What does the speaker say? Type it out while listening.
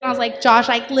was like, Josh,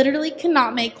 I literally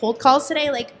cannot make cold calls today.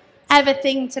 Like, I have a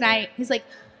thing tonight. He's like,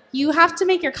 you have to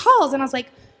make your calls. And I was like,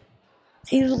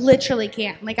 I literally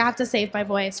can't. Like, I have to save my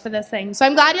voice for this thing. So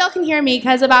I'm glad y'all can hear me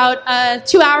because about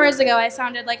 2 hours ago, I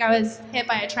sounded like I was hit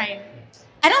by a train.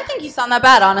 I don't think you sound that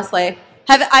bad, honestly.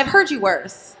 I've heard you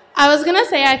worse. I was going to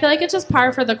say, I feel like it's just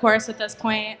par for the course at this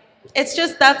point. It's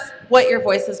just that's what your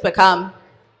voice has become.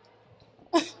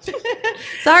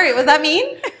 Sorry, was that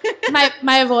mean?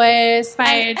 my voice,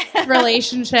 my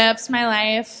relationships, my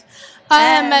life.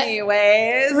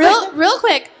 Anyways. Real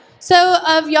quick. So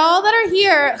of y'all that are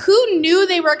here, who knew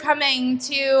they were coming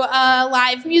to a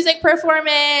live music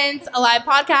performance, a live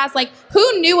podcast? Like,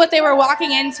 who knew what they were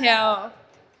walking into?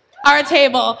 Our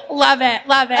table. Love it.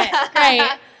 Great.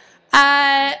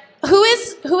 Who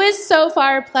is so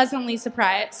far pleasantly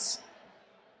surprised?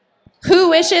 Who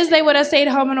wishes they would have stayed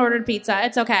home and ordered pizza?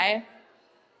 It's okay.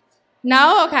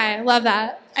 No? Okay. Love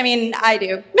that. I mean, I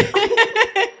do.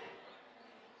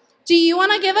 Do you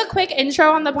want to give a quick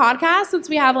intro on the podcast since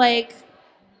we have, like,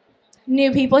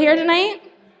 new people here tonight?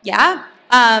 Yeah.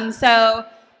 So,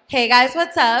 hey, guys,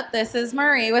 what's up? This is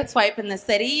Marie with Swipe in the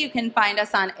City. You can find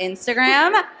us on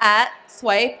Instagram at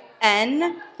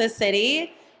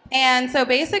SwipeNTheCity. And so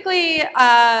basically,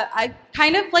 I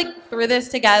kind of like threw this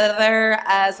together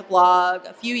as a vlog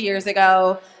a few years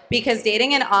ago because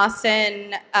dating in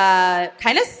Austin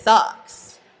kind of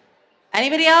sucks.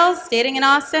 Anybody else dating in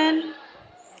Austin?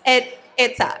 It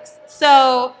sucks.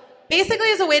 So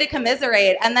basically, as a way to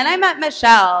commiserate, and then I met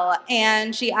Michelle,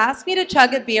 and she asked me to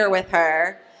chug a beer with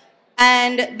her.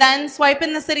 And then Swipe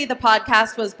in the City, the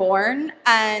podcast was born,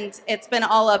 and it's been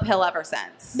all uphill ever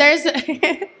since. This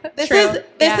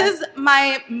is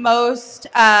my most.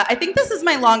 I think this is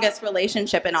my longest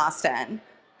relationship in Austin.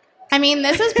 I mean,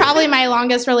 this is probably my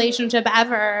longest relationship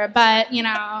ever, but you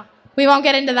know, we won't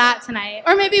get into that tonight,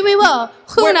 or maybe we will.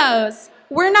 Who knows?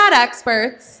 We're not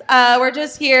experts. We're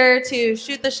just here to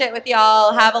shoot the shit with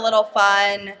y'all, have a little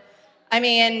fun. I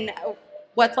mean,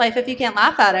 what's life if you can't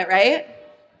laugh at it, right?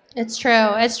 It's true.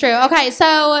 Okay,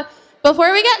 so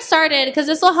before we get started, because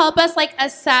this will help us like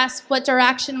assess what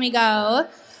direction we go,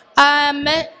 how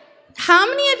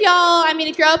many of y'all, I mean,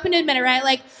 if you're open to admit it, right?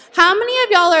 Like, how many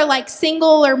of y'all are like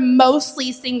single or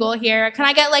mostly single here? Can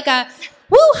I get like a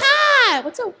woo-ha?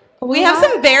 We have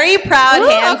some very proud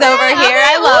hands over here.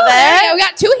 I love it. Yeah, we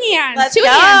got 2 hands. Let's two go.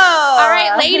 hands. All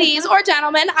right, ladies or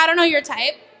gentlemen, I don't know your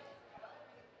type.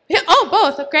 Oh,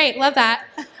 both. Great. Love that.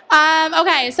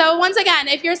 Okay, so once again,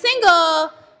 if you're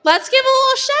single, let's give a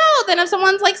little shout. Then if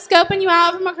someone's like scoping you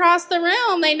out from across the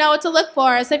room, they know what to look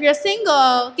for. So if you're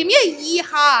single, give me a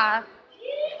yeehaw.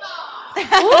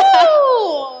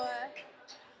 Ooh.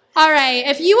 All right,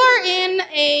 if you are in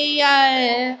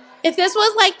a... if this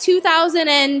was like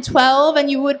 2012 and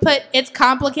you would put "It's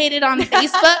Complicated" on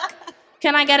Facebook,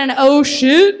 can I get an oh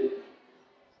shit?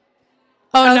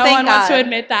 Oh, no one wants to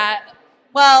admit that.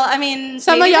 Well, I mean,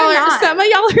 some of y'all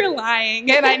are lying,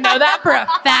 and I know that for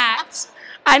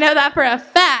a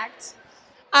fact.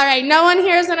 All right, no one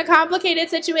here is in a complicated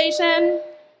situation.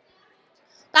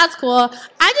 That's cool.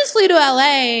 I just flew to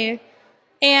LA,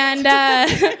 and that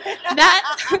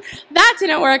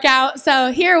didn't work out.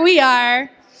 So here we are.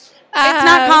 It's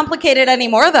not complicated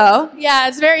anymore, though. Yeah,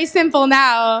 it's very simple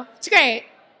now. It's great.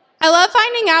 I love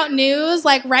finding out news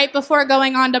like right before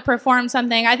going on to perform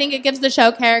something. I think it gives the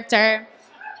show character.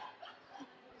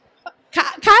 Kyle,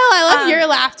 I love your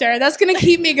laughter. That's going to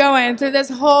keep me going through this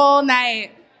whole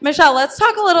night. Michelle, let's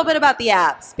talk a little bit about the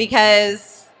apps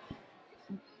because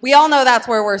we all know that's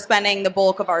where we're spending the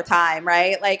bulk of our time,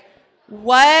 right? Like,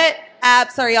 what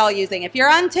apps are y'all using? If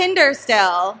you're on Tinder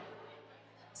still...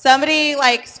 Somebody,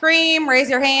 like, scream, raise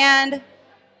your hand.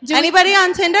 Anybody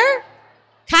on Tinder?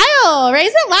 Kyle,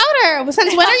 raise it louder.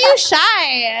 Since when are you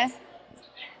shy?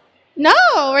 No,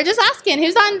 we're just asking.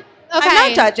 Who's on? Okay. I'm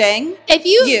not judging. If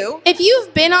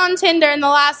you've been on Tinder in the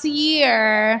last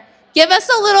year, give us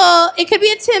a little, it could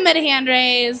be a timid hand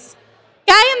raise.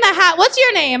 Guy in the hat, what's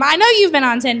your name? I know you've been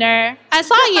on Tinder. I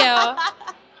saw you.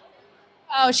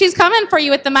 Oh, she's coming for you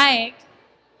with the mic.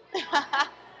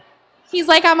 He's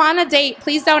like, I'm on a date.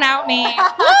 Please don't out me.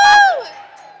 Woo!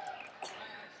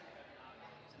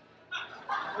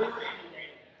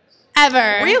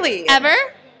 Ever. Really? Ever?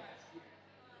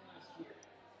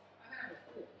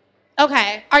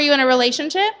 Okay. Are you in a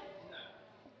relationship?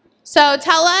 So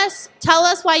tell us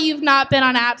why you've not been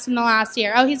on apps in the last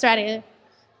year. Oh, he's ready.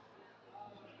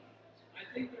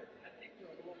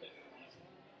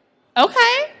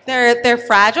 Okay. They're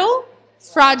fragile?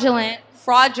 Fraudulent.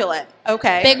 Fraudulent.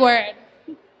 Okay. Big word.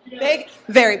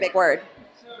 Very big word.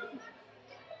 So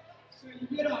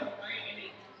you get on, right, and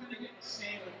it kind of get the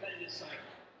same repetitive cycle.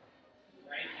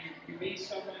 meet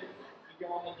someone, you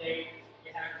go on a date,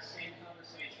 you have the same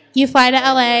conversation. You fly to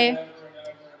LA. Over and over and over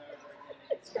and over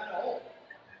again. It's kind of old.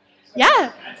 So Yeah.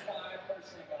 That's why I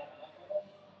personally got alcohol.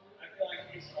 I feel like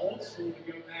it's old school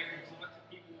to go back and talk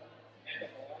to people at the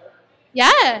bar,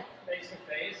 Yeah. face to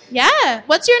face. Yeah.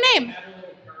 What's your name? Have a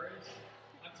little courage.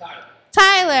 I'm Tyler.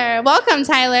 Tyler. Welcome,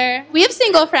 Tyler. We have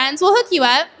single friends. We'll hook you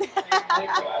up. Thank you. I appreciate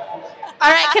it.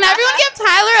 All right. Can everyone give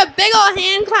Tyler a big old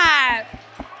hand clap?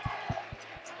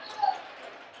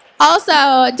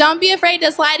 Also, don't be afraid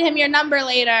to slide him your number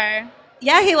later.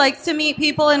 Yeah, he likes to meet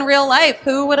people in real life.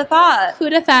 Who would have thought?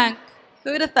 Who'da thunk?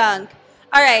 Who'd have thunk?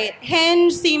 All right,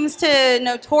 Hinge seems to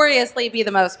notoriously be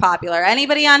the most popular.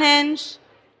 Anybody on Hinge?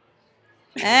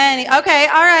 Okay, all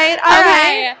right, all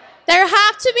right. There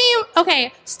have to be,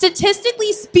 okay,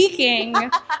 statistically speaking,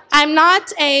 I'm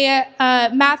not a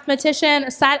mathematician,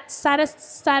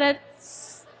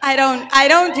 I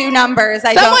don't do numbers.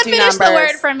 I someone don't do finish numbers. the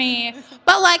word for me.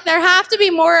 But like, there have to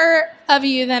be more of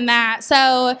you than that.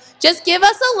 So just give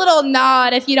us a little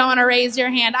nod if you don't want to raise your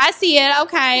hand. I see it.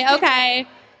 Okay.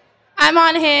 I'm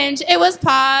on Hinge. It was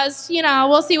paused. You know,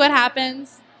 we'll see what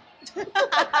happens.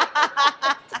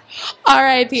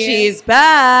 R.I.P. She's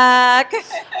back.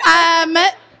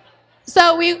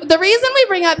 So the reason we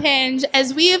bring up Hinge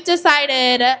is we've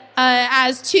decided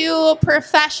as two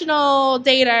professional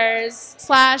daters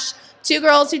 / two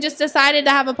girls who just decided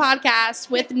to have a podcast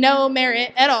with no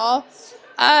merit at all.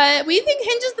 We think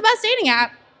Hinge is the best dating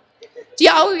app. We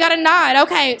got a nod.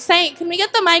 Okay, Saint, can we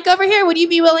get the mic over here? Would you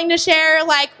be willing to share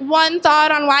like one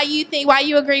thought on why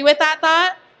you agree with that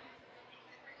thought?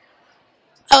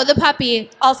 Oh, the puppy.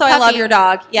 Also, I love your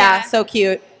dog. Yeah, so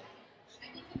cute.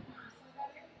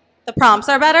 The prompts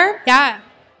are better? Yeah.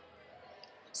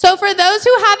 So for those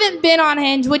who haven't been on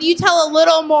Hinge, would you tell a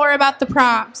little more about the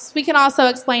prompts? We can also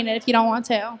explain it if you don't want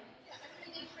to.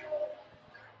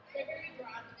 They're very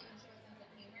broad, but they can show a sense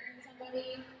of humor in somebody.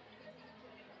 They can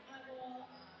take it to a different level.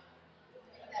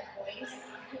 That voice,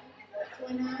 what's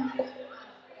going on. So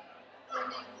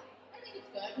I think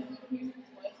it's good because you can hear someone's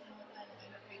voice and all the time,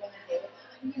 and if you want to deal with them,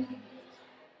 I think it's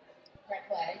red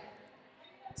flag.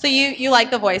 So you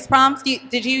like the voice prompts?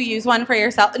 Did you use one for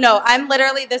yourself? No,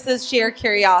 this is sheer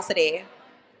curiosity.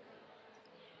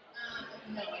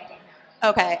 No, I don't have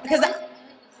one. Okay, because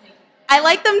I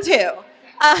like them too.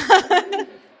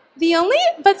 The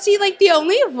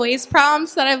only voice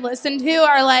prompts that I've listened to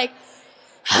are like,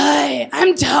 "Hi,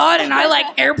 I'm Todd and I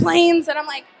like airplanes," and I'm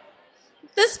like,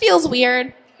 this feels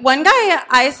weird. One guy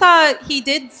I saw, he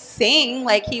did sing,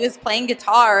 like he was playing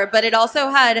guitar, but it also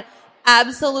had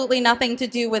absolutely nothing to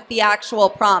do with the actual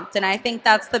prompt, and I think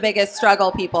that's the biggest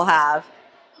struggle people have.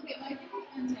 Okay, well, I think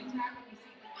on TikTok, if you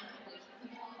see the compilations of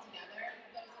them all together,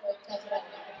 that's what I love.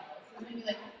 So maybe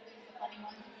like the funny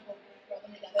ones, people throw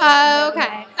them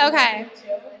together. Okay.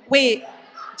 Wait,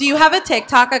 do you have a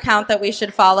TikTok account that we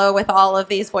should follow with all of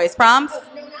these voice prompts?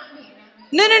 No, not me.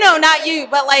 No, not you,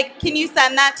 but like, can you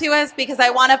send that to us? Because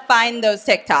I want to find those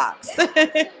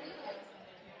TikToks.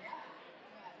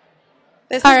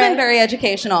 This has been very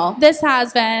educational. This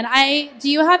has been. Do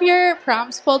you have your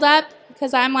prompts pulled up?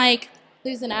 Because I'm like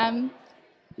losing them.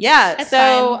 Yeah. That's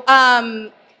so,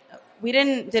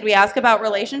 did we ask about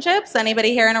relationships?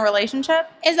 Anybody here in a relationship?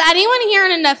 Is anyone here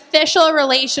in an official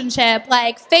relationship?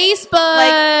 Like Facebook?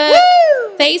 Like,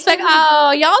 woo! Facebook.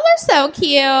 Oh, y'all are so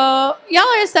cute. Y'all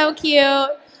are so cute.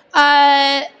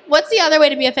 What's the other way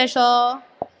to be official?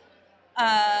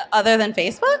 Other than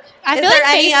Facebook? I Is feel there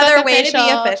like any Facebook other way to be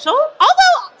official?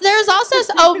 Although there's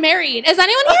also married. Is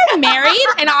anyone here married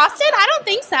in Austin? I don't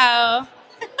think so.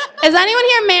 Is anyone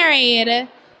here married?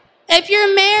 If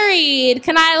you're married,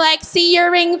 can I like see your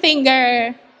ring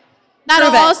finger? That'll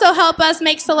Prove it. also help us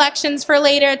make selections for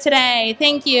later today.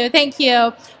 Thank you.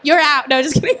 You're out. No,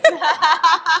 just kidding.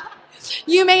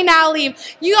 You may now leave.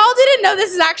 You all didn't know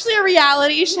this is actually a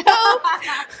reality show.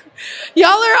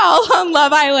 Y'all are all on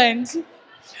Love Island.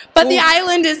 But the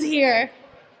island is here.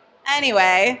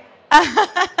 Anyway.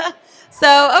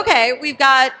 So, okay, we've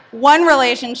got one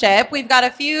relationship. We've got a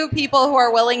few people who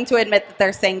are willing to admit that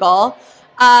they're single.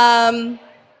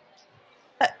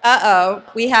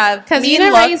 We have 'Cause you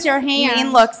didn't raise your hand.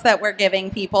 mean looks that we're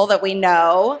giving people that we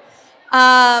know.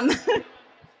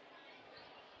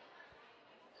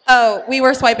 We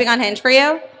were swiping on Hinge for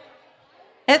you?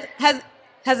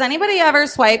 Has anybody ever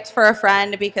swiped for a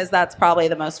friend? Because that's probably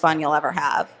the most fun you'll ever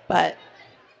have. But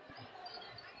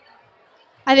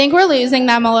I think we're losing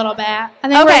them a little bit. I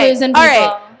think we're losing people. All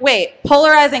right. Wait,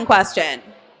 polarizing question.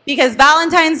 Because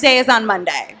Valentine's Day is on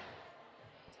Monday.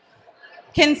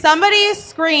 Can somebody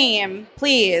scream,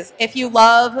 please, if you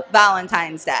love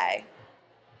Valentine's Day?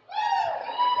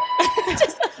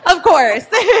 Of course.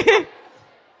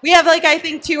 We have like, I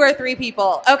think 2 or 3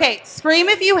 people. Okay, scream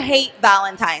if you hate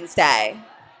Valentine's Day.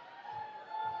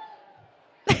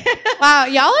 Wow,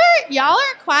 y'all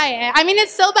are quiet. I mean,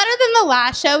 it's still better than the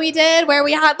last show we did where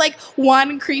we had like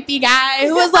one creepy guy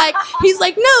who was like, he's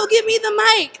like, no, give me the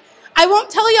mic. I won't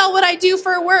tell y'all what I do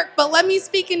for work, but let me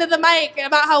speak into the mic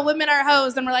about how women are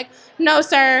hoes. And we're like, no,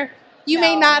 sir, you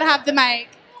may not have the mic.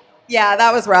 Yeah,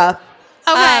 that was rough.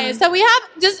 Okay, so we have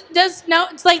just no.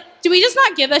 It's like, do we just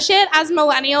not give a shit as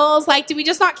millennials? Like, do we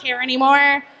just not care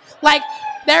anymore? Like,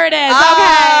 there it is.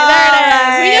 Okay, there it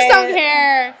is. We just don't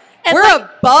care. It's We're like,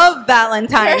 above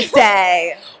Valentine's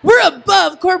Day. we're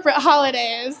above corporate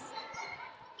holidays.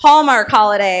 Hallmark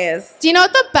holidays. Do you know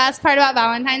what the best part about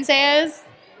Valentine's Day is?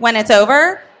 When it's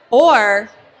over, or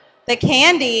the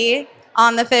candy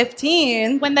on the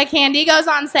 15th. When the candy goes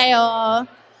on sale.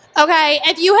 Okay,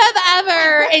 if you have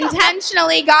ever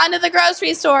intentionally gone to the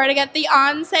grocery store to get the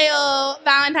on sale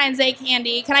Valentine's Day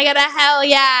candy, can I get a hell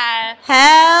yeah?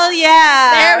 Hell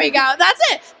yeah. There we go. That's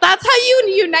it. That's how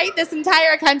you unite this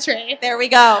entire country. There we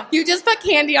go. You just put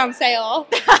candy on sale.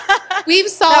 We've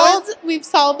solved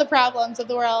the problems of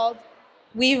the world.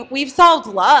 We've solved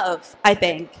love, I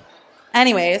think.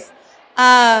 Anyways,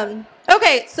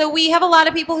 okay, so we have a lot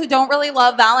of people who don't really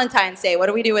love Valentine's Day. What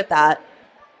do we do with that?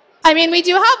 I mean, we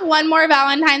do have one more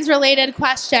Valentine's related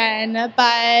question, but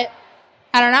I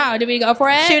don't know. Do we go for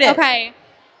it? Shoot it. Okay.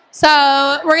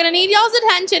 So we're going to need y'all's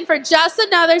attention for just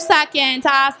another second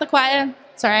to ask the question.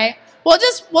 It's all right.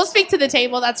 We'll speak to the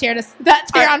table that's here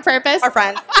on purpose. Our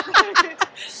friends.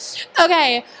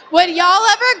 Okay. Would y'all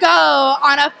ever go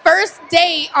on a first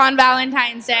date on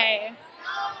Valentine's Day?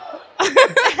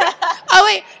 Oh,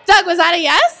 wait. Doug, was that a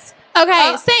yes?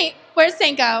 Okay. Saint. Where's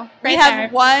Saint go? We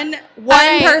have one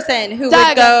right. person who Doug,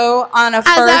 would go on a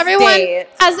first date.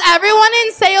 As everyone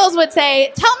in sales would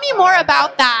say, tell me more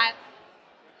about that.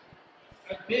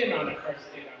 I've been on a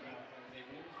first date on Valentine's Day.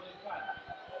 It was really fun.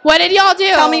 What did y'all do?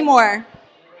 Tell me more.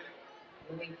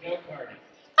 We went go-karting.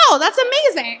 Oh, that's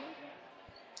amazing.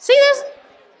 See,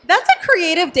 That's a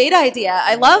creative date idea.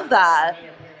 I love that. Met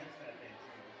our parents that day,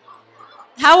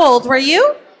 too. How old were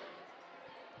you?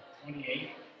 28.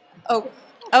 Oh,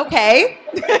 okay.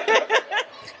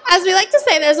 as we like to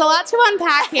say, there's a lot to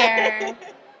unpack here.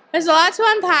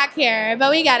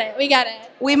 But we get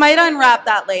it. We might unwrap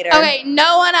that later. Okay,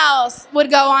 no one else would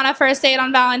go on a first date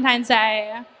on Valentine's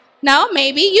Day. No,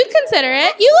 maybe. You'd consider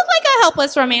it. You look like a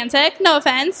helpless romantic. No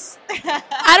offense. I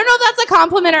don't know if that's a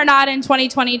compliment or not in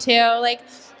 2022. Like,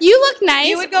 you look nice.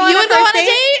 You would go on a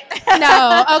date?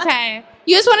 No, okay.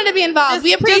 You just wanted to be involved.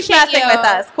 We appreciate just messing you. with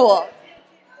us. Cool.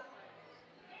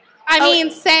 I mean,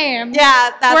 same.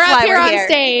 Yeah, that's we're why up here we're on here.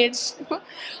 stage.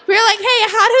 We're like, hey,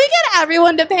 how do we get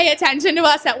everyone to pay attention to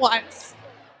us at once?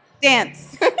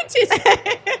 Dance.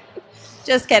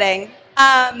 Just kidding.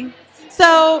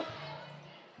 So,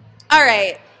 all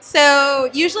right. So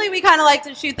usually we kind of like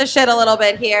to shoot the shit a little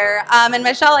bit here. And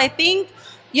Michelle, I think,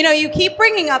 you keep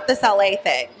bringing up this LA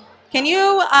thing. Can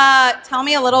you tell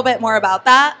me a little bit more about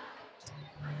that?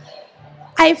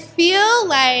 I feel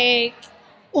like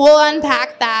we'll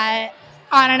unpack that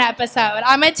on an episode.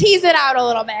 I'm going to tease it out a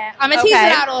little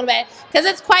bit. Because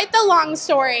it's quite the long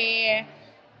story.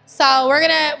 So we're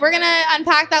gonna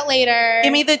unpack that later.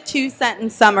 Give me the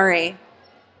 2-sentence summary.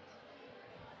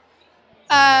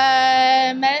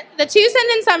 The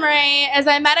 2-sentence summary is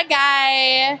I met a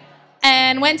guy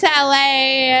and went to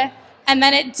LA and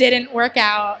then it didn't work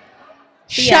out.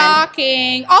 The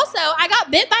Shocking. Also, I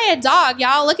got bit by a dog,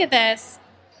 y'all. Look at this.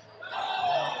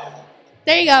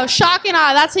 There you go. Shock and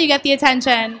awe. That's how you get the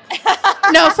attention.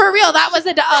 No, for real. That was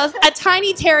a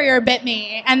tiny terrier bit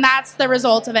me, and that's the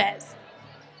result of it.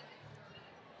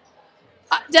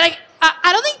 I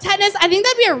don't think tetanus. I think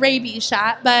that'd be a rabies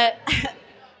shot, but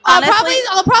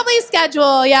I'll probably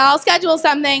schedule. Yeah, I'll schedule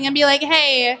something and be like,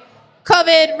 hey,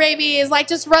 COVID, rabies, like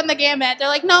just run the gamut. They're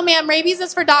like, no, ma'am, rabies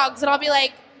is for dogs, and I'll be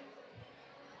like,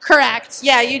 correct.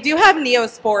 Yeah, you do have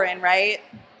Neosporin, right?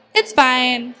 It's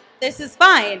fine. This is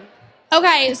fine.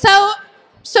 Okay, so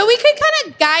we could kind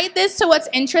of guide this to what's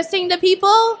interesting to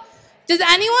people. Does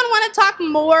anyone want to talk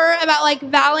more about like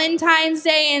Valentine's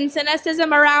Day and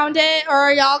cynicism around it, or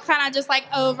are y'all kind of just like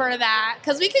over that?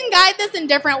 Because we can guide this in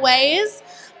different ways.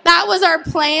 That was our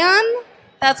plan.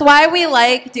 That's why we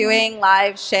like doing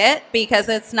live shit, because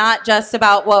it's not just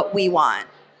about what we want.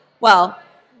 Well,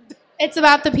 it's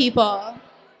about the people.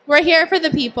 We're here for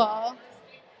the people.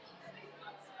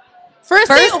 First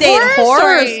date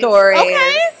horror stories.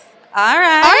 Okay. All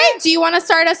right. All right. Do you want to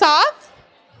start us off?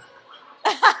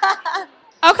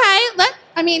 Okay.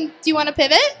 Do you want to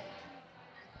pivot?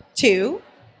 2.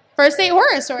 First date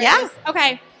horror stories. Yeah.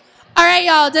 Okay. All right,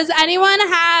 y'all. Does anyone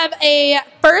have a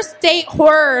first date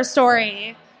horror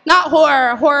story? Not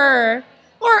horror.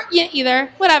 Or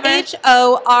either. Whatever.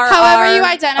 HORR. However you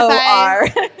identify. OR.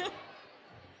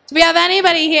 Do we have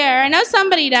anybody here? I know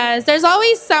somebody does. There's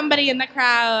always somebody in the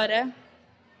crowd.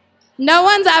 No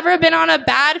one's ever been on a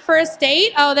bad first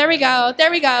date? Oh, there we go. There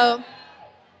we go.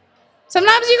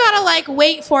 Sometimes you gotta, like,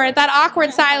 wait for it. That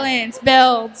awkward silence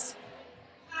builds.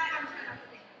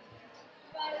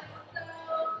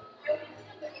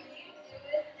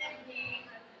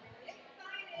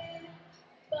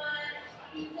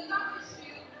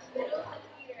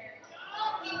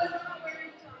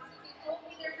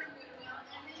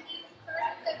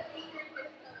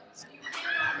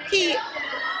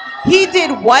 He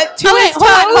did what to Okay, his toes?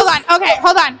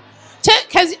 hold on.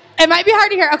 Because it might be hard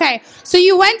to hear. Okay, so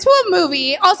you went to a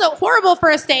movie. Also, horrible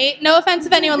first date. No offense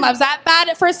if anyone loves that. Bad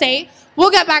at first date.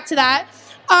 We'll get back to that.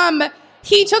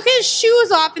 He took his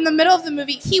shoes off in the middle of the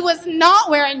movie. He was not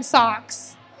wearing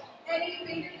socks. And he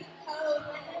fingered his toes,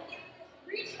 and then he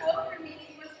reached over me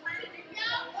and was trying to do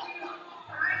something. And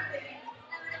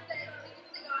I said, please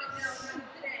to God, no,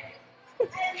 not today.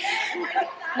 And then I decided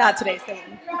Not today,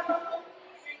 Satan. to grab a whole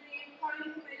and crying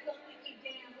to myself, thinking,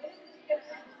 damn,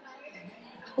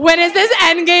 When is this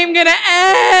end game gonna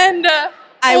end?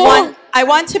 I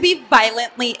want to be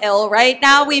violently ill right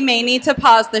now. We may need to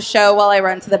pause the show while I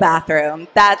run to the bathroom.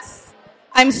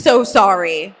 I'm so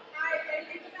sorry. I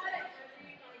think about it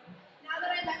every, now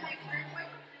that I met my current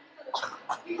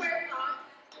boyfriend, we wear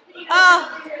socks.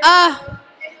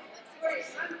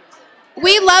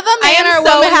 We love a man I or am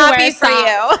so woman who happy wears for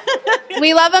socks. you.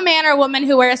 We love a man or woman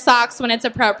who wears socks when it's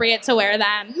appropriate to wear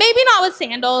them. Maybe not with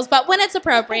sandals, but when it's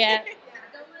appropriate.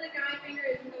 Don't let a guy finger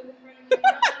his toes in front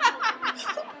of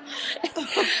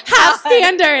you. Have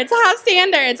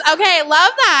standards. Okay,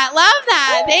 love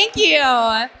that. Thank you.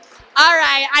 All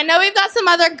right, I know we've got some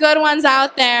other good ones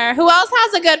out there. Who else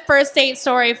has a good first date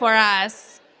story for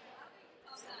us?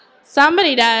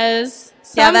 Somebody does.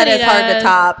 Yeah, that Somebody is hard to does.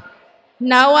 top.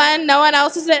 No one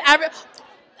else has been ever.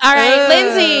 All right, Ooh,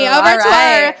 Lindsay, over all to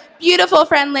right. our beautiful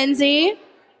friend Lindsay. I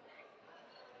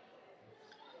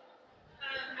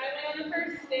went on a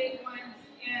first date once,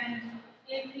 and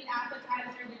in the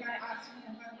appetizer, the guy asked me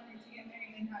if I wanted to get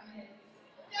married and have kids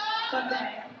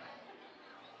someday.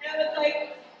 And I was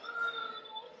like,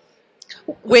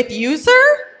 With you,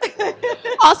 sir?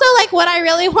 Also, like, what I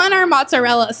really want are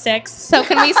mozzarella sticks. So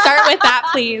can we start with that,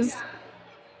 please?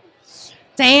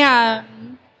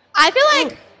 Damn. I feel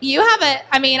like you have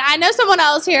I know someone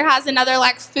else here has another,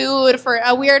 like,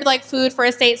 weird food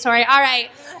first date story. All right,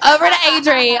 over to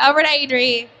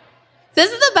Adri.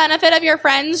 This is the benefit of your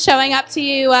friends showing up to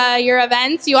your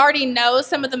events. You already know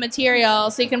some of the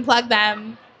material, so you can plug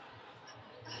them.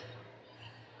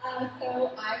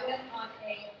 So I went on a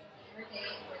dinner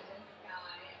date with this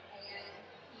guy, and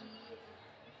he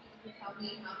would tell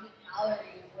me how many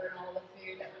calories were in all the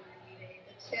food that we were eating,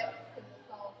 the chips and the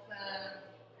salsa,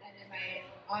 and then my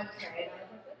entree. And I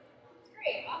was like, this is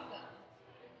great, awesome.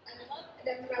 And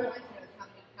that's what I wanted to know, is how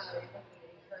many calories I'm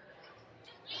eating per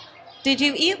night. Did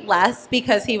you eat less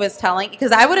because he was telling?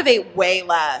 Because I would have ate way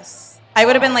less. I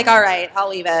would have been like, all right, I'll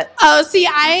leave it. Oh, see,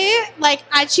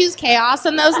 I choose chaos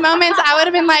in those moments. I would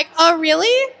have been like, oh,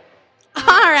 really? All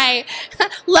right.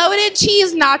 Loaded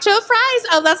cheese nacho fries?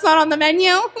 Oh, that's not on the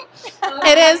menu?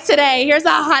 It is today. Here's $100.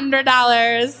 I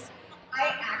accidentally,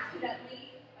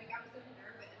 I was so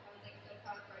nervous. I was so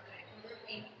cross-eyed, and I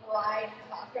ordered a fried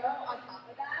taco on top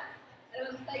of that. And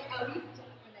I was like, oh, he's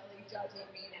definitely judging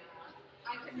me now.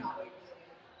 I could not wait to see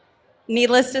it.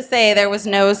 Needless to say, there was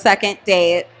no second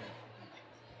date.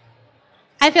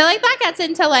 I feel like that gets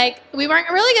into, we weren't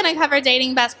really going to cover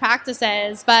dating best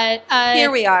practices, but Here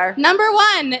we are. Number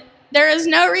one, there is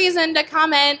no reason to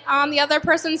comment on the other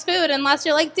person's food unless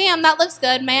you're like, damn, that looks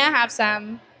good. May I have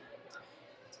some?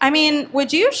 I mean,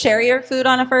 would you share your food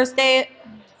on a first date?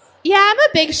 Yeah, I'm a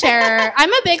big sharer.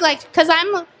 I'm a big, because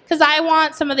I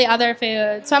want some of the other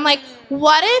food. So I'm like,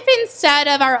 what if instead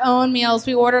of our own meals,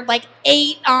 we ordered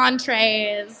 8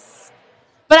 entrees?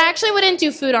 But I actually wouldn't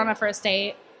do food on a first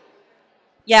date.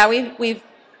 Yeah, we've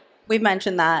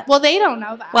mentioned that. Well, they don't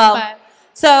know that. Well, but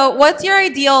so what's your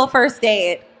ideal first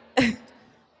date?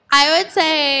 I would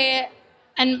say,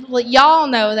 and y'all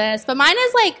know this, but mine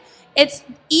is it's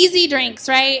easy drinks,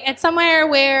 right? It's somewhere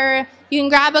where you can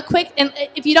grab a quick, and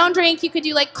if you don't drink, you could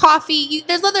do coffee.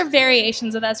 There's other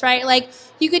variations of this, right?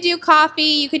 You could do coffee,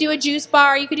 you could do a juice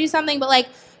bar, you could do something, but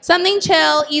something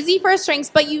chill, easy first drinks,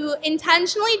 but you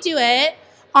intentionally do it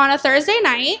on a Thursday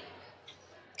night.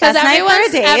 Because Best night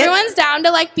for a date. everyone's down to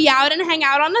like be out and hang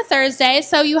out on a Thursday,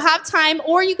 so you have time,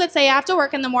 or you could say you have to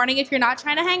work in the morning if you're not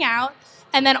trying to hang out.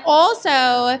 And then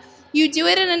also you do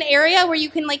it in an area where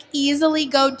you can like easily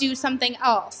go do something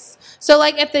else. So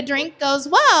like if the drink goes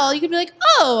well, you could be like,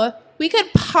 oh, we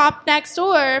could pop next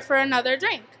door for another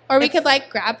drink, or we could like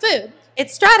grab food.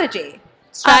 It's strategy.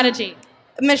 Strategy.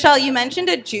 Michelle, you mentioned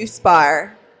a juice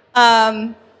bar.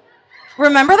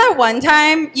 Remember that one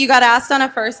time you got asked on a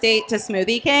first date to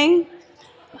Smoothie King?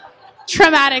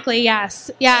 Traumatically, yes.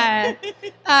 Yeah.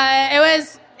 It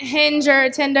was Hinge or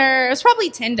Tinder. It was probably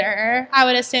Tinder, I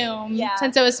would assume,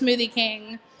 since it was Smoothie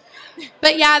King.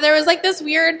 But yeah, there was like this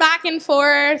weird back and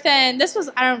forth, and this was,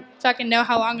 I don't fucking know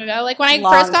how long ago. Like when I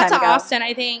first got to Austin,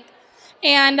 I think.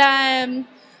 And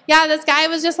yeah, this guy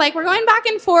was just like, we're going back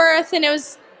and forth, and it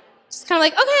was just kind of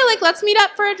like, okay, like let's meet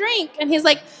up for a drink. And he's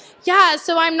like, yeah,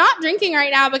 so I'm not drinking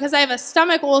right now because I have a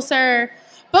stomach ulcer,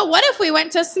 but what if we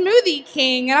went to Smoothie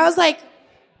King? And I was like,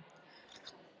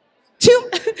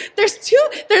 there's too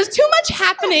much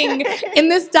happening in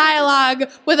this dialogue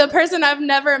with a person I've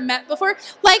never met before.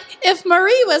 Like, if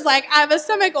Marie was like, I have a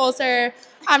stomach ulcer,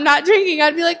 I'm not drinking,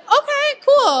 I'd be like, okay,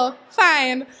 cool,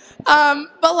 fine.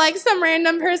 But like some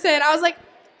random person, I was like,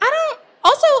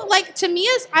 also, like, to me,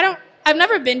 I've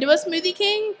never been to a Smoothie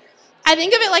King. I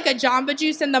think of it like a Jamba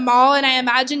Juice in the mall, and I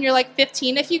imagine you're like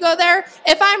 15 if you go there.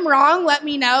 If I'm wrong, let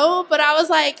me know. But I was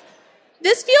like,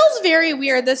 this feels very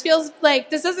weird. This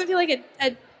doesn't feel like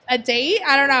a date.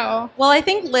 I don't know. Well, I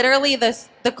think literally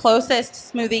the closest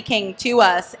Smoothie King to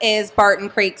us is Barton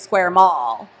Creek Square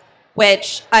Mall,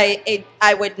 which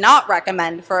I would not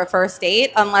recommend for a first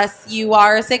date unless you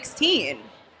are 16.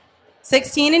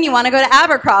 16 and you want to go to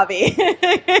Abercrombie.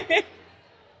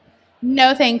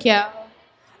 No, thank you.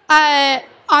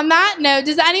 On that note,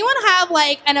 does anyone have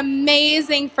like an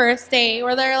amazing first date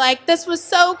where they're like, this was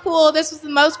so cool, this was the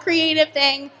most creative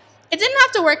thing? It didn't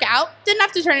have to work out, didn't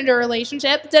have to turn into a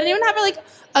relationship. Did anyone have like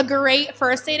a great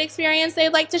first date experience they'd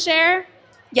like to share?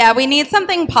 Yeah, we need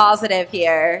something positive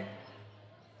here.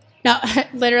 No,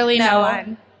 literally no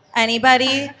one.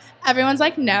 Anybody? Everyone's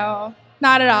like, no,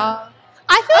 not at all.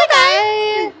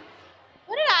 I feel like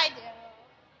what did I do?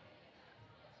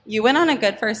 You went on a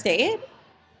good first date?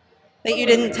 That you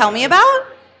didn't tell me about?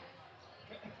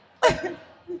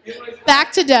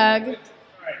 Back to Doug. All right,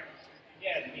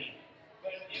 again, me.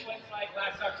 But it was like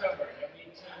last October, and we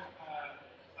took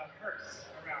a hearse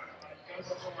around on a ghost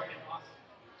tour in Austin.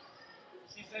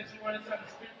 She said she wanted something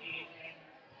spooky, and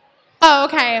Oh,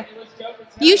 okay. it was dope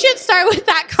as hell. You should start with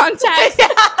that context.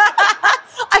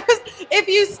 If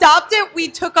you stopped it, we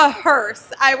took a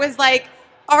hearse. I was like,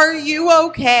 are you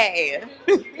okay?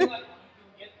 You can get this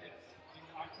in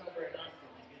October in Austin.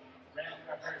 You can rent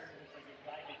a hearse, and it's like a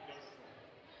guided ghost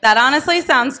tour. That honestly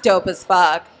sounds dope as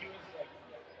fuck. She was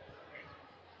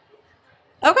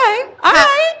like, Okay, all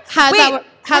right.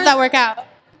 How'd that work out?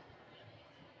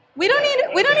 We don't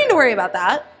need to worry about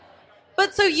that.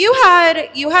 But so you had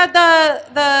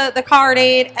the car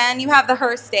date and you have the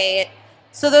hearse date.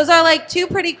 So those are like two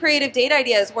pretty creative date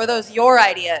ideas. Were those your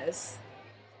ideas?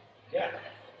 yeah.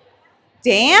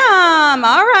 Damn.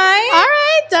 All right. All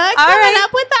right, Doug, coming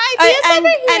up with the ideas over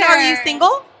here. And are you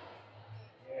single?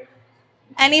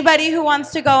 Anybody who wants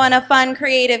to go on a fun,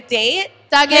 creative date,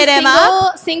 Doug hit is him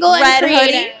up. single and Red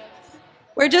creative. hoodie.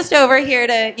 We're just over here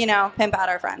to, pimp out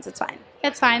our friends. It's fine.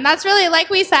 It's fine. That's really, like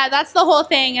we said, that's the whole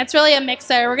thing. It's really a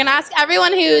mixer. We're going to ask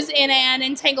everyone who's in an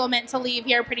entanglement to leave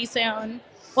here pretty soon.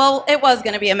 Well, it was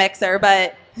going to be a mixer,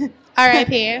 but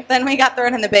R.I.P. then we got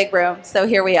thrown in the big room, so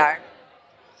here we are.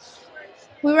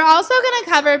 We were also going to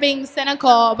cover being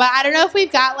cynical, but I don't know if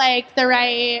we've got, like, the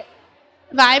right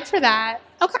vibe for that.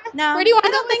 Okay. No, Where do you want I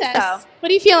to go don't with think this? so. What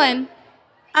are you feeling?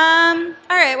 All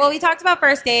right. Well, we talked about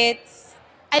first dates.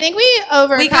 I think we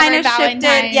over We kind of Valentine's.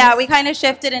 shifted. Yeah, we kind of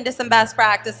shifted into some best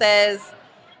practices.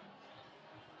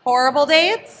 Horrible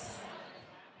dates.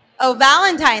 Oh,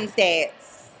 Valentine's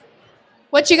dates.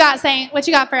 What you got, Saint? What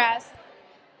you got for us?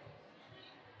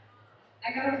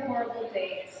 I got a horrible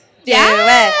date. Do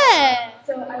it.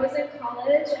 So I was in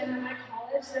college, and at my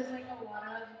college, there's like a lot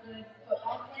of good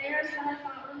football players that I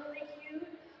thought were really cute.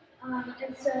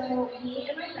 And so me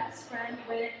and my best friend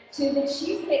went to the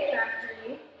Cheesecake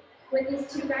Factory with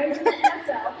these two guys in the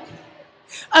NFL.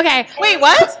 Okay. Wait,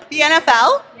 what? The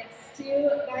NFL? Yes, two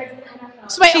guys in the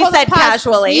NFL. So wait, She hold on, said pause.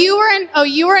 casually. You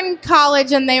were in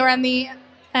college and they were in the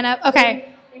NFL. Okay.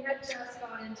 They had just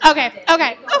gone into Okay, the day.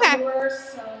 okay, okay. They were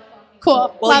so fucking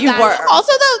Cool. Well, Love you that. were.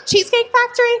 Also, the Cheesecake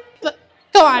Factory. But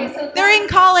go on. Okay, so They're in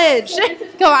college. So this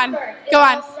is Go the on. start. Go It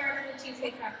on. all starts in the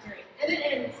Cheesecake Factory, and it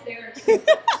ends there too.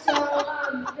 So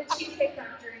the Cheesecake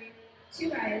Factory, two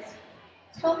guys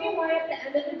Tell me why at the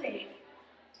end of the date,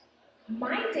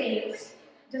 my date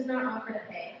does not offer to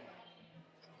pay.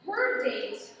 Her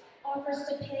date offers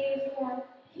to pay for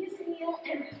his meal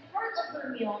and part of her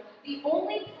meal. The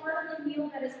only part of the meal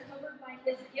that is covered by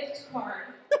his gift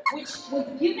card, which was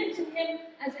given to him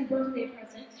as a birthday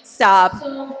present. Stop.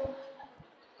 So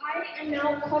I am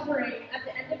now covering, at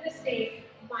the end of this date,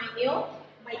 my meal,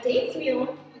 my date's meal,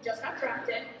 who just got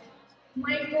drafted,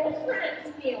 my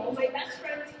girlfriend's meal, my best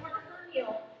friend's part of her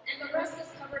meal, and the rest is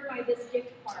covered by this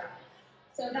gift card.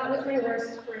 So that was my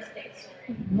worst first date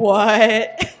story.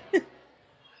 What?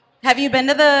 Have you been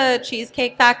to the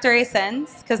Cheesecake Factory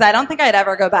since? Because I don't think I'd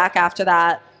ever go back after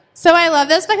that. So I love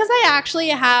this because I actually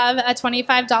have a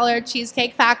 $25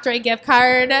 Cheesecake Factory gift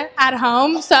card at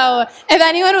home. So if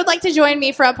anyone would like to join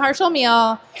me for a partial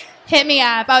meal, hit me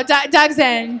up. Oh, Doug's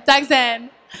in. Doug's in.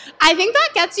 I think that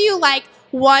gets you like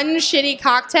one shitty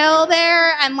cocktail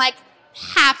there and like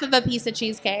half of a piece of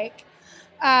cheesecake.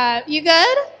 You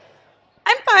good?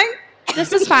 I'm fine.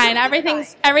 This is fine.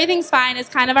 Everything's fine is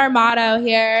kind of our motto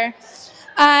here.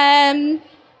 Anyone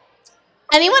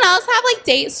else have like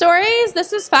date stories?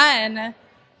 This is fun.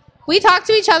 We talk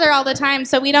to each other all the time,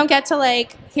 so we don't get to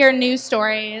like hear new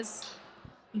stories.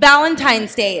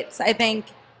 Valentine's dates, I think,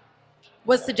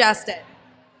 was suggested.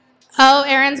 Oh,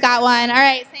 Aaron's got one. All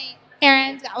right, Saint.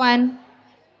 Aaron's got one.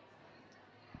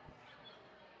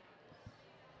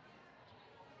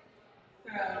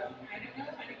 So, I don't know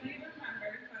if anybody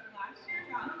remembers, but last year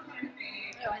Valentine's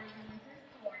Day. Oh, I didn't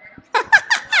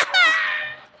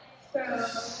So,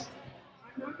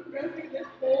 I'm not going to go through this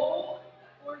whole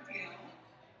ordeal,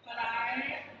 but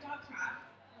I got trapped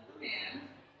with a man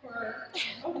for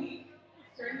a week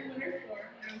during the winter storm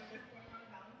when I was just going on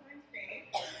Valentine's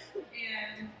Day.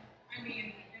 And, I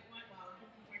mean, it went well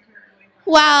because he's my current boyfriend.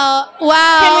 Wow.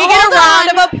 Can we get a Hold round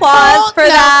on. of applause for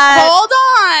that?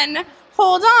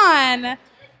 Hold on.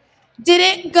 Did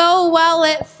it go well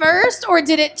at first, or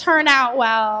did it turn out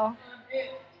well?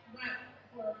 It went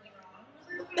horribly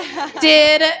wrong.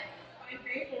 Did By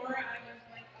day 4, I was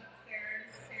like upstairs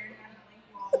staring at a blank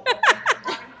wall,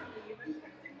 trying to leave and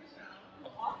texting Michelle, who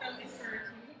also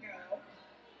encouraged me to go.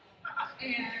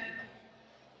 And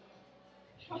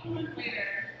a couple months later,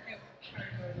 it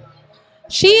started going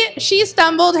wrong. she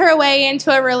stumbled her way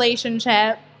into a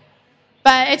relationship,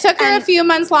 but it took her a few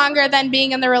months longer than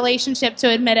being in the relationship to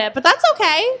admit it. But that's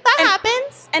okay. That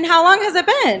happens. And how long has it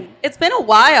been? It's been a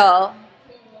while.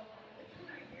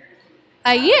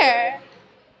 A year.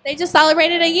 They just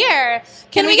celebrated a year.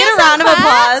 Can we get a some round of applause,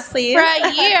 claps please? For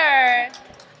a year.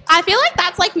 I feel like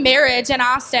that's like marriage in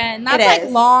Austin. That's It like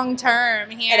is. long term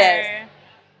here. It is.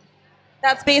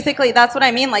 That's what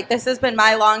I mean. Like, this has been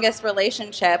my longest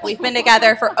relationship. We've been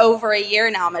together for over a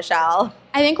year now, Michelle.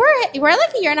 I think we're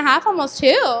like a year and a half, almost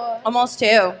 2. Almost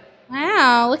 2.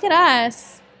 Wow, look at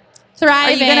us. Are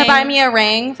Thriving. you going to buy me a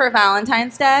ring for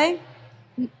Valentine's Day?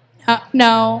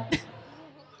 No.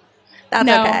 That's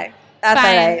No. okay. That's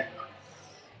Fine. all right.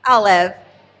 I'll live.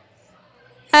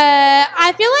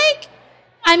 I feel like,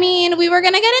 I mean, we were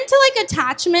going to get into like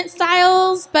attachment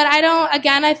styles, but I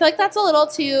feel like that's a little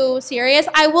too serious.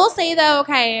 I will say though,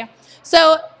 okay,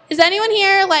 so has anyone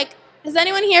here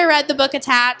read the book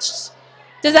Attached?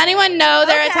 Does anyone know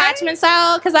their Okay. attachment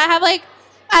style? Because I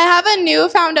have a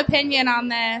newfound opinion on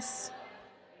this.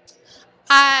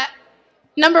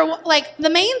 Number one, like the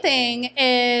main thing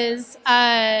is,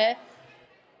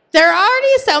 there are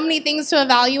already so many things to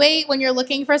evaluate when you're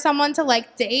looking for someone to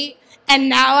like date. And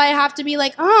now I have to be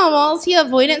like, oh, well, is he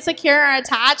avoidant, secure, or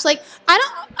attached? Like, I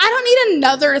don't need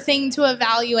another thing to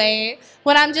evaluate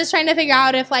when I'm just trying to figure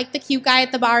out if like the cute guy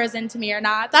at the bar is into me or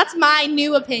not. That's my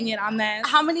new opinion on this.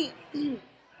 How many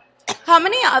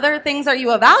other things are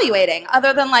you evaluating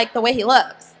other than like the way he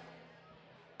looks?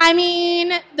 I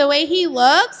mean, the way he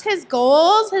looks, his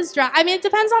goals, I mean, it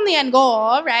depends on the end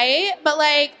goal, right? But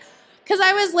like, because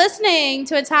I was listening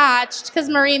to Attached because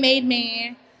Marie made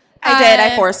me. I did.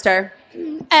 I forced her.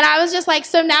 And I was just like,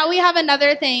 so now we have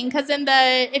another thing, because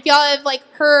if y'all have like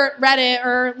read it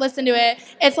or listened to it,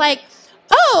 it's like,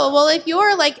 oh, well, if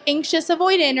you're like anxious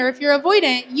avoidant or if you're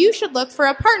avoidant, you should look for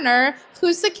a partner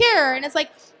who's secure. And it's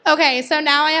like, okay, so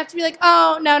now I have to be like,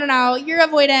 oh, no, you're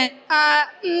avoidant,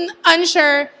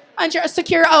 unsure,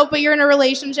 secure, oh, but you're in a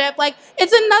relationship. Like,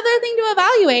 it's another thing to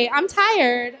evaluate. I'm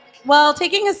tired. Well,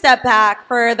 taking a step back,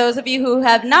 for those of you who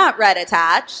have not read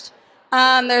Attached,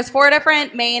 there's 4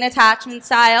 different main attachment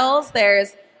styles.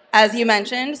 There's, as you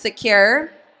mentioned,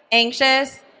 secure,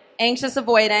 anxious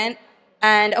avoidant,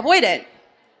 and avoidant.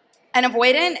 And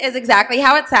avoidant is exactly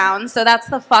how it sounds. So that's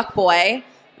the fuck boy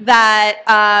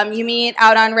that you meet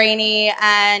out on Rainy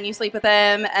and you sleep with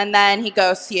him and then he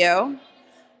ghosts you.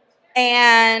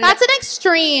 And That's an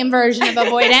extreme version of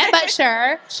avoidant, but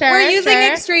sure. we're using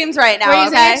extremes right now, We're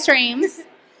using okay? extremes.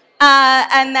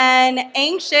 And then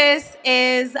anxious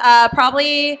is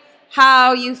probably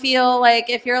how you feel like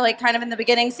if you're like kind of in the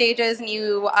beginning stages and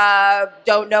you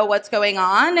don't know what's going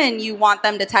on and you want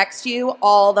them to text you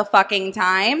all the fucking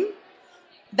time.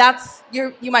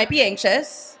 You might be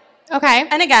anxious. Okay.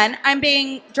 And again, I'm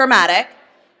being dramatic.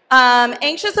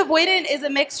 Anxious avoidant is a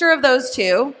mixture of those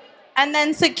two. And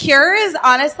then secure is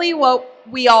honestly what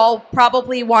we all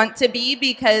probably want to be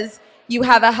because you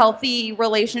have a healthy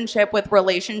relationship with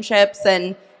relationships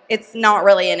and it's not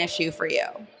really an issue for you.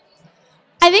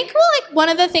 I think like one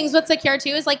of the things with secure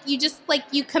too is like you just like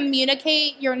you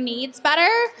communicate your needs better,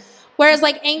 whereas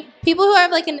like people who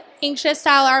have like an anxious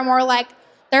style are more like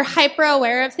they're hyper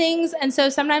aware of things, and so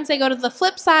sometimes they go to the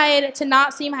flip side to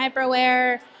not seem hyper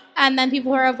aware, and then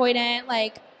people who are avoidant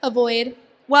like avoid.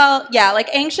 Well, yeah, like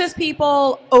anxious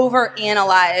people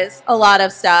overanalyze a lot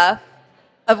of stuff.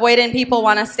 Avoidant people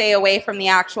want to stay away from the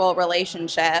actual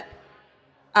relationship.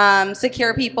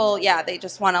 Secure people, yeah, they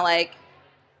just want to like,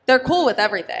 they're cool with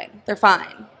everything. They're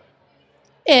fine.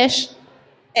 Ish.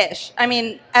 I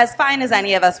mean, as fine as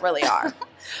any of us really are.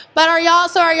 But are y'all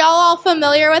all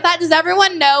familiar with that? Does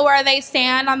everyone know where they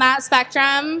stand on that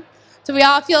spectrum? Do we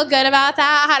all feel good about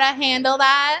that? How to handle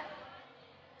that?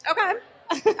 Okay.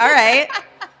 All right.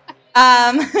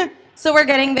 So we're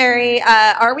getting very,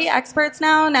 are we experts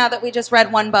now that we just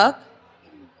read one book?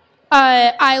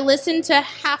 I listened to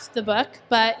half the book,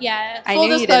 but yeah, full I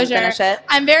knew disclosure, you didn't finish it.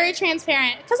 I'm very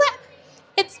transparent because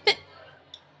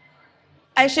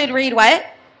I should read what?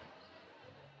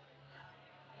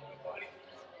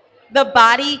 The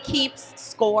Body Keeps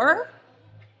Score?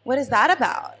 What is that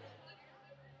about?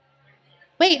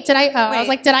 Wait, I was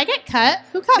like, did I get cut?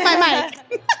 Who cut my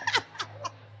mic?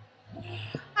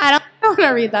 I don't want to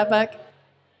read that book.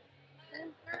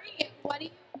 What do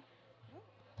you?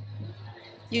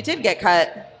 You did get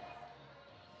cut.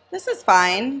 This is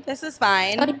fine.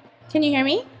 Can you hear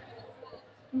me?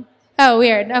 Oh,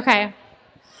 weird. Okay.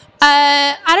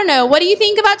 I don't know. What do you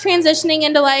think about transitioning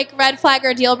into like red flag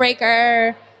or deal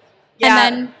breaker? Yeah,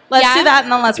 And then, let's do that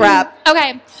and then let's wrap.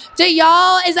 Okay.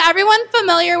 Is everyone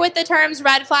familiar with the terms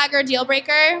red flag or deal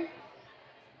breaker?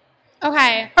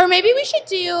 Okay. Or maybe we should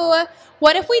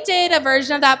what if we did a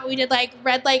version of that, but we did like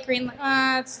red light, green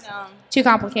light? It's too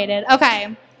complicated.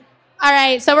 Okay. All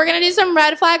right. So we're going to do some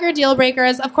red flag or deal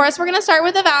breakers. Of course, we're going to start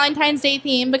with the Valentine's Day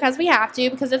theme because we have to,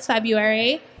 because it's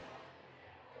February.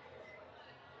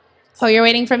 Oh, you're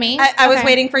waiting for me? I was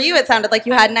waiting for you. It sounded like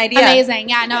you had an idea. Amazing.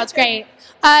 Yeah, no, it's great.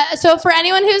 So for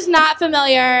anyone who's not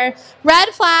familiar, red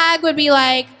flag would be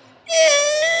like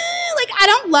I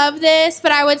don't love this,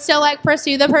 but I would still like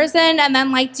pursue the person. And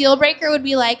then like deal breaker would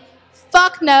be like,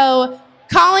 fuck no,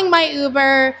 calling my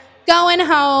Uber, going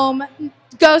home,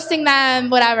 ghosting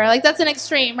them, whatever. Like that's an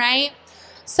extreme, right?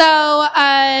 So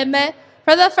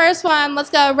for the first one, let's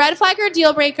go red flag or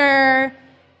deal breaker.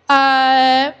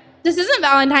 This isn't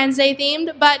Valentine's Day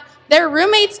themed, but their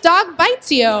roommate's dog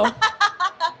bites you.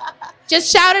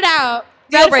 Just shout it out.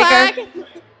 Deal breaker.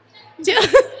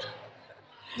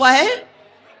 What?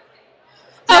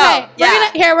 Okay,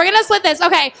 yeah. we're gonna split this.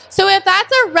 Okay, so if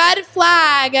that's a red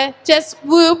flag, just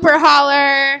whoop or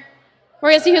holler.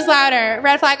 We're gonna see who's louder.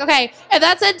 Red flag. Okay, if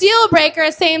that's a deal breaker,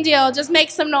 same deal. Just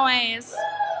make some noise.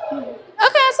 Okay,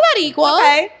 that's about equal.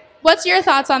 Okay. What's your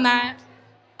thoughts on that?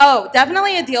 Oh,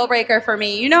 definitely a deal breaker for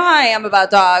me. You know how I am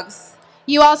about dogs.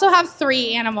 You also have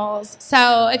 3 animals,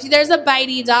 so if there's a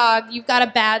bitey dog, you've got a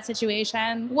bad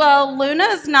situation. Well,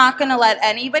 Luna's not going to let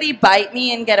anybody bite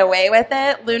me and get away with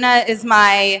it. Luna is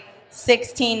my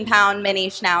 16-pound mini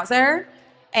schnauzer,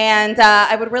 and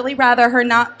I would really rather her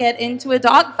not get into a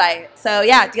dog fight. So,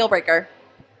 yeah, deal breaker.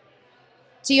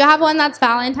 Do you have one that's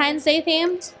Valentine's Day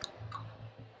themed?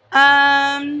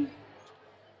 All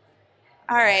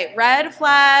right, red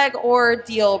flag or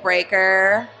deal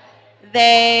breaker.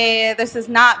 This is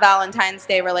not Valentine's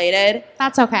Day related.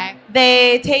 That's okay.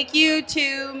 They take you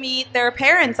to meet their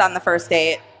parents on the first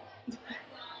date.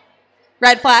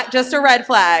 Red flag, just a red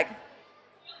flag.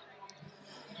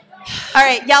 All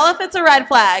right, yell if it's a red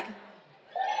flag.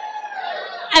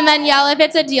 And then yell if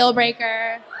it's a deal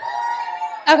breaker.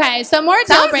 Okay, so more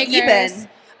deal Sounds breakers. even.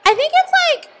 I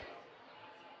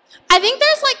think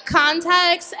there's like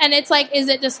context, and it's like, is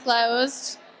it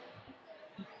disclosed?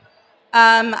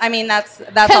 I mean, that's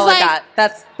all I got.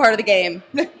 That's part of the game.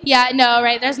 Yeah, no,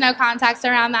 right. There's no context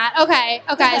around that. Okay.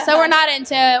 So we're not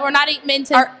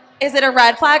into. Is it a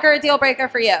red flag or a deal breaker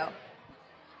for you?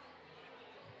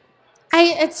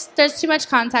 There's too much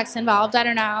context involved. I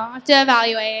don't know. I have to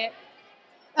evaluate.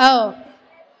 Oh.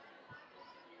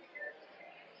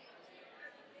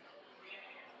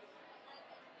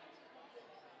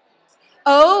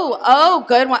 Oh,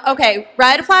 good one. Okay,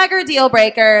 red flag or deal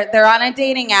breaker. They're on a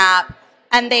dating app,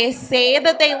 and they say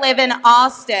that they live in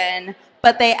Austin,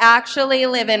 but they actually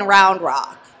live in Round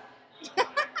Rock.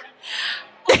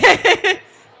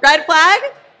 Red flag?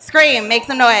 Scream, make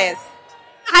some noise.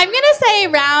 I'm going to say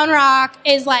Round Rock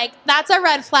is like, that's a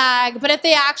red flag, but if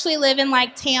they actually live in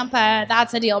like Tampa,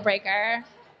 that's a deal breaker.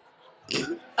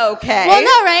 Okay. Well,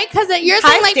 no, right? Because you're saying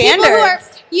High like people who are,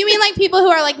 standards. you mean like people who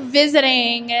are like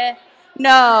visiting.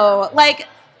 No, like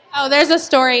Oh, there's a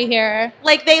story here.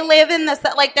 they live in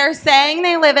the, like they're saying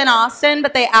they live in Austin,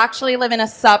 but they actually live in a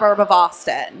suburb of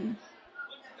Austin.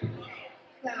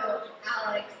 So,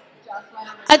 Alex just went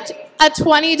on a date. A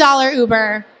 $20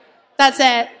 Uber. That's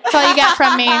it. That's all you get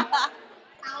from me. Alex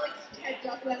had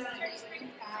just went on a date with this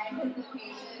guy. His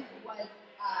location was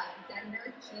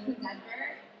Denver. She lives in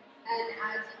Denver. And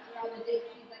as we were on the date,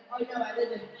 she's like, oh no, I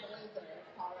live in Boulder,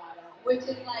 Colorado. Which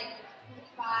is like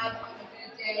 45 on a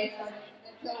good day, so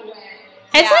there's no way.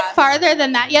 It's Yeah. like farther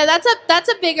than that. Yeah, that's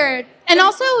a bigger. And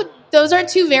also, those are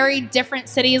two very different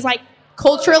cities. Like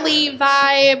culturally,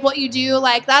 vibe, what you do,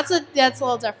 like that's a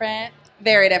little different.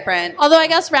 Very different. Although I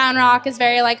guess Round Rock is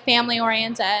very like family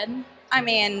oriented. I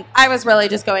mean, I was really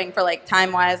just going for like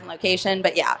time-wise and location,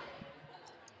 but yeah.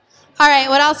 All right,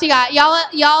 what else you got?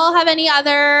 Y'all have any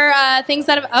other things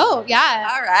that have? Oh yeah.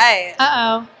 All right. Uh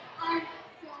oh. So a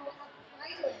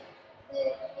pilot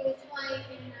that is flying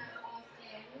in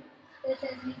Austin that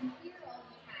says he's here all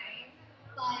the time,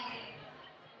 but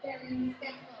very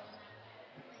respectful.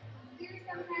 Like he's here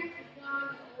sometimes, he's young,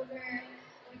 older.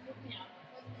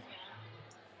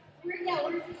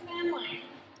 Where's his family?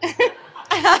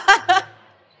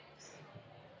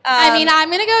 I mean,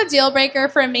 I'm gonna go deal breaker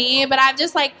for me, but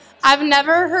I've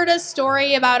never heard a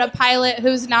story about a pilot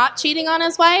who's not cheating on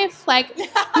his wife. Like,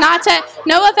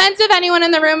 no offense if anyone in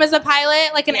the room is a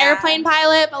pilot, like an Yeah. airplane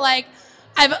pilot, but like,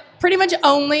 I've pretty much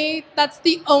that's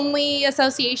the only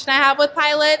association I have with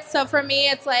pilots. So for me,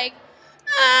 it's like,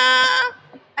 I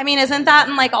mean, isn't that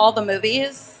in like all the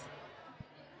movies?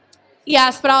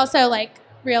 yes, but also like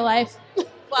real life.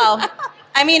 Well,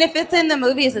 I mean, if it's in the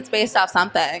movies, it's based off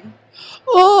something.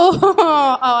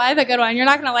 Oh, I have a good one. You're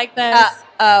not gonna like this.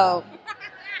 Oh.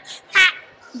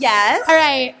 Yes. All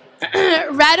right,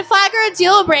 red flag or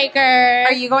deal breaker?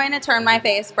 Are you going to turn my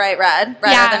face bright red?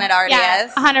 Redder than it already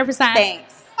is? 100%.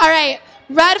 Thanks. All right,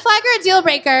 red flag or deal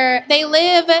breaker? They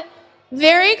live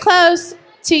very close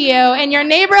to you in your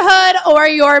neighborhood or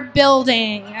your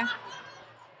building.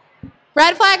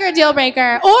 Red flag or deal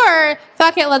breaker? Or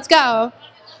fuck it, let's go.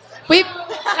 Okay,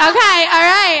 all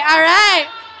right.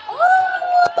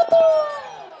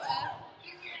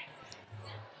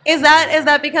 Is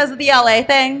that because of the LA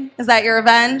thing? Is that your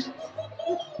revenge?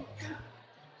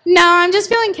 No, I'm just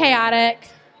feeling chaotic.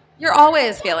 You're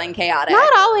always feeling chaotic.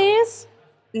 Not always.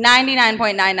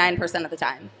 99.99% of the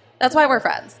time. That's why we're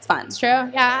friends. It's fun. It's true.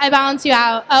 Yeah, I balance you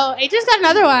out. Oh, I just got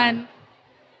another one.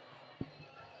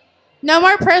 No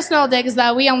more personal digs,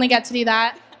 though. We only get to do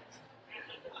that.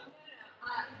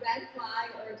 Red flag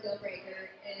or deal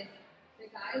breaker is the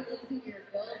guy lives in your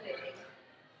building,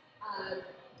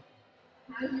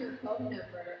 has your phone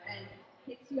number and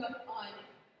hits you up on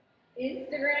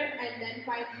Instagram and then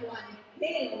finds you on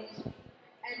Hinge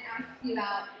and asks you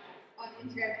out on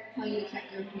Instagram to tell you to check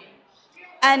your Hinge.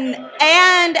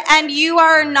 And you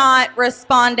are not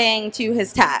responding to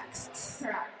his texts.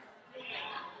 Correct.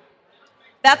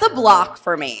 That's a block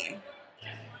for me.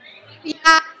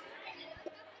 Yeah.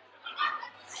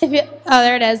 Oh,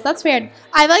 there it is. That's weird.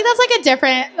 I feel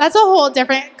like that's a whole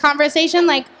different conversation.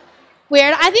 Like,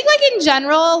 weird. I think, like, in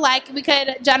general, like, we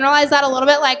could generalize that a little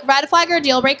bit. Like, red flag or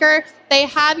deal breaker, they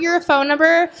have your phone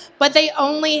number, but they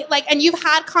only, like, and you've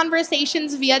had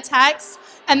conversations via text,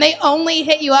 and they only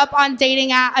hit you up on a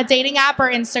dating app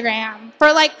or Instagram.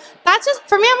 For, like, that's just,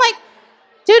 for me, I'm like,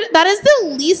 dude, that is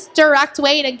the least direct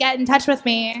way to get in touch with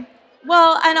me.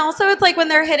 Well, and also it's like when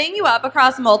they're hitting you up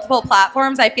across multiple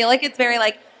platforms, I feel like it's very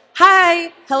like,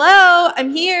 hi, hello,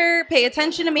 I'm here, pay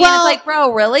attention to me. Well, and it's like,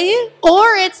 bro, really?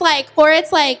 Or it's like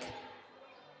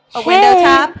A window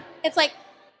tap? It's like,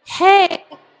 hey,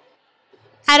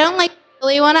 I don't like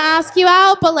really want to ask you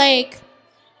out, but like,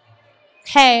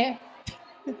 hey.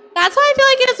 That's how I feel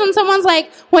like it is when someone's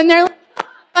like, when they're like,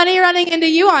 funny running into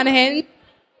you on Hinge.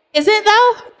 Is it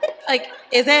though? Like,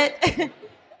 is it?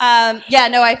 Yeah,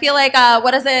 no, I feel like,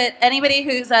 what is it? Anybody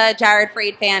who's a Jared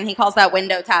Freed fan, he calls that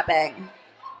window tapping.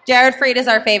 Jared Freed is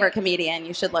our favorite comedian.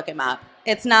 You should look him up.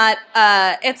 It's not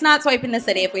Swiping the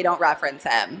City if we don't reference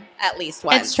him at least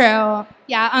once. It's true.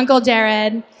 Yeah, Uncle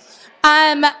Jared.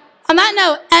 On that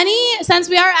note, since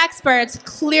we are experts,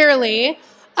 clearly,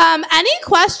 Any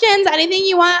questions? Anything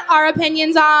you want our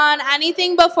opinions on?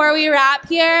 Anything before we wrap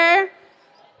here?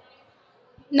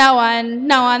 No one.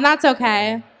 That's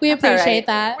okay. We That's all appreciate right.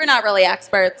 that. We're not really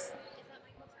experts.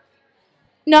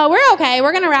 No, we're okay.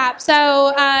 We're gonna wrap.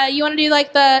 So, you want to do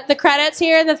like the credits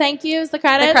here, the thank yous, the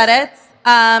credits? The credits.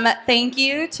 Thank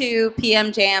you to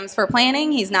PM Jams for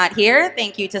planning. He's not here.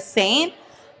 Thank you to Saint.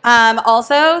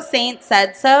 Also, Saint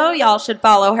said so. Y'all should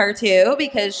follow her too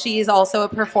because she's also a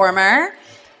performer.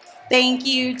 Thank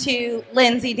you to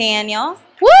Lindsay Daniels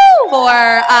for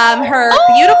her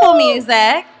beautiful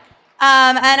music.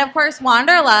 And of course,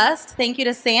 Wanderlust. Thank you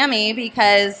to Sammy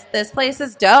because this place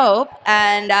is dope,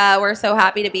 and we're so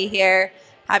happy to be here.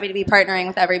 Happy to be partnering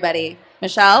with everybody.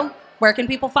 Michelle, where can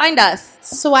people find us?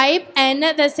 Swipe and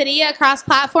the city across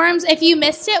platforms. If you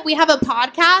missed it, we have a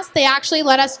podcast. They actually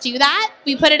let us do that.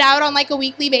 We put it out on like a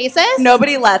weekly basis.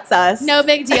 Nobody lets us. No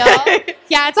big deal.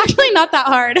 Yeah, it's actually not that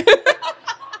hard.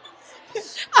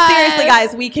 Seriously,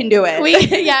 guys, we can do it. We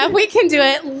can do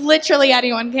it. Literally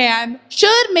anyone can.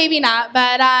 Should, maybe not.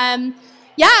 But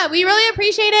yeah, we really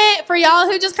appreciate it. For y'all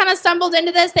who just kind of stumbled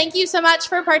into this, thank you so much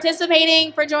for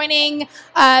participating, for joining.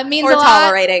 Means or a lot.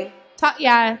 tolerating.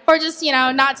 Or just,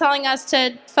 not telling us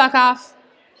to fuck off.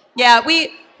 Yeah,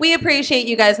 we appreciate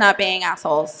you guys not being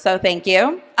assholes. So thank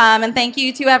you. And thank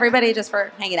you to everybody just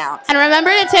for hanging out. And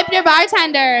remember to tip your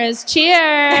bartenders.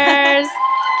 Cheers.